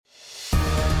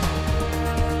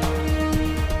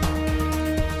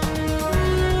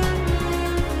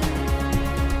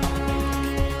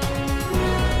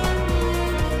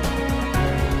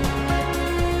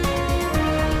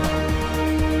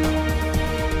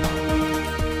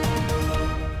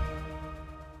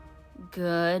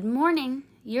Good morning.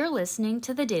 You're listening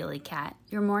to The Daily Cat,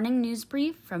 your morning news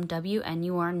brief from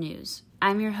WNUR News.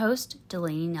 I'm your host,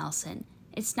 Delaney Nelson.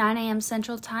 It's 9 a.m.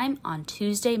 Central Time on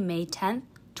Tuesday, May 10th,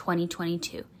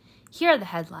 2022. Here are the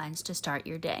headlines to start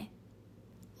your day.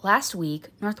 Last week,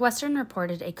 Northwestern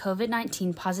reported a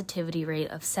COVID-19 positivity rate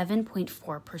of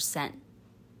 7.4%.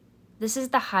 This is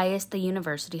the highest the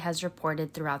university has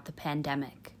reported throughout the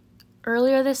pandemic.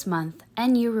 Earlier this month,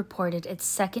 NU reported its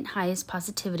second highest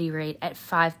positivity rate at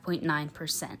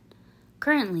 5.9%.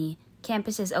 Currently,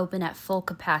 campus is open at full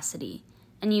capacity.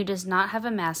 NU does not have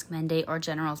a mask mandate or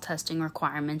general testing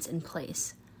requirements in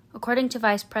place. According to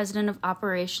Vice President of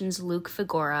Operations Luke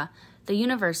Figura, the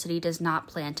university does not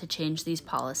plan to change these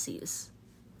policies.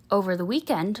 Over the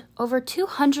weekend, over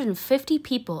 250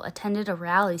 people attended a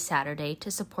rally Saturday to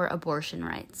support abortion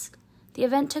rights. The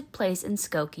event took place in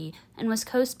Skokie and was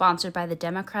co-sponsored by the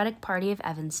Democratic Party of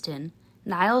Evanston,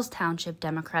 Niles Township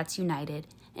Democrats United,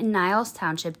 and Niles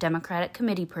Township Democratic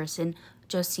Committee person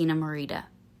Josina Morita.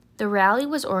 The rally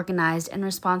was organized in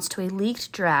response to a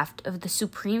leaked draft of the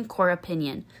Supreme Court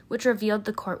opinion, which revealed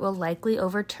the court will likely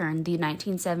overturn the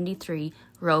 1973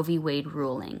 Roe v. Wade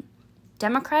ruling.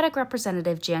 Democratic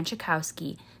Representative Jan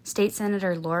Schakowsky, State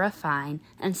Senator Laura Fine,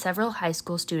 and several high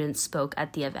school students spoke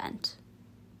at the event.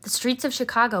 The streets of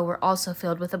Chicago were also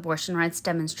filled with abortion rights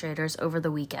demonstrators over the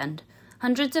weekend.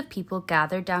 Hundreds of people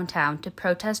gathered downtown to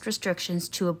protest restrictions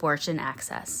to abortion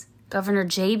access. Governor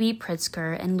J.B.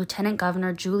 Pritzker and Lieutenant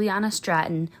Governor Juliana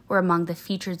Stratton were among the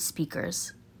featured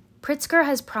speakers. Pritzker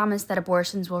has promised that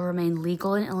abortions will remain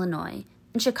legal in Illinois,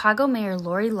 and Chicago Mayor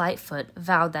Lori Lightfoot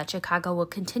vowed that Chicago will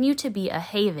continue to be a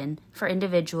haven for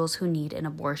individuals who need an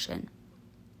abortion.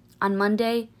 On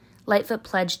Monday, Lightfoot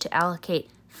pledged to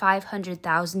allocate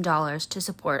 $500,000 to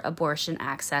support abortion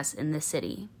access in the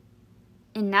city.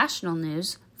 In national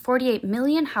news, 48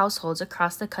 million households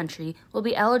across the country will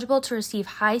be eligible to receive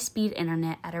high-speed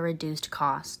internet at a reduced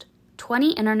cost.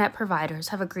 20 internet providers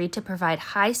have agreed to provide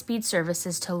high-speed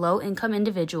services to low-income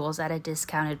individuals at a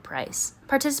discounted price.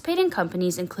 Participating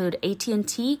companies include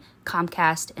AT&T,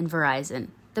 Comcast, and Verizon.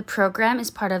 The program is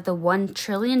part of the $1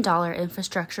 trillion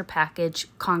infrastructure package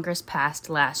Congress passed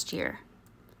last year.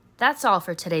 That's all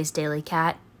for today's Daily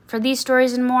Cat. For these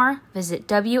stories and more, visit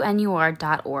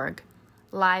WNUR.org.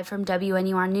 Live from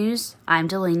WNUR News, I'm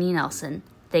Delaney Nelson.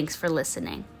 Thanks for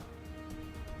listening.